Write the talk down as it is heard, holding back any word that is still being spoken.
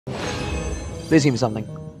Please give me something.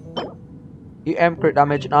 EM crit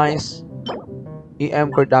damage, nice.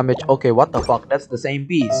 EM crit damage. Okay, what the fuck? That's the same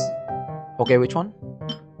piece. Okay, which one?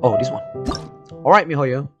 Oh, this one. Alright,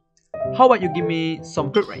 MiHoYo. How about you give me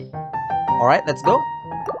some crit rate? Alright, let's go.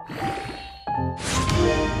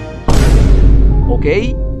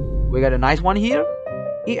 Okay, we got a nice one here.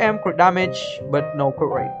 EM crit damage, but no crit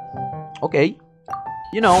rate. Okay.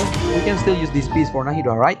 You know, we can still use this piece for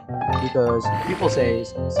Nahida, right? Because people say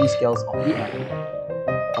C scales of EM.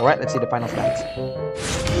 Alright, let's see the final stats.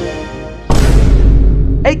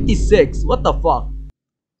 86, what the fuck?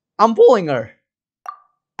 I'm pulling her.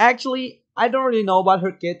 Actually, I don't really know about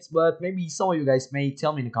her kits, but maybe some of you guys may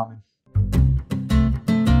tell me in the comment.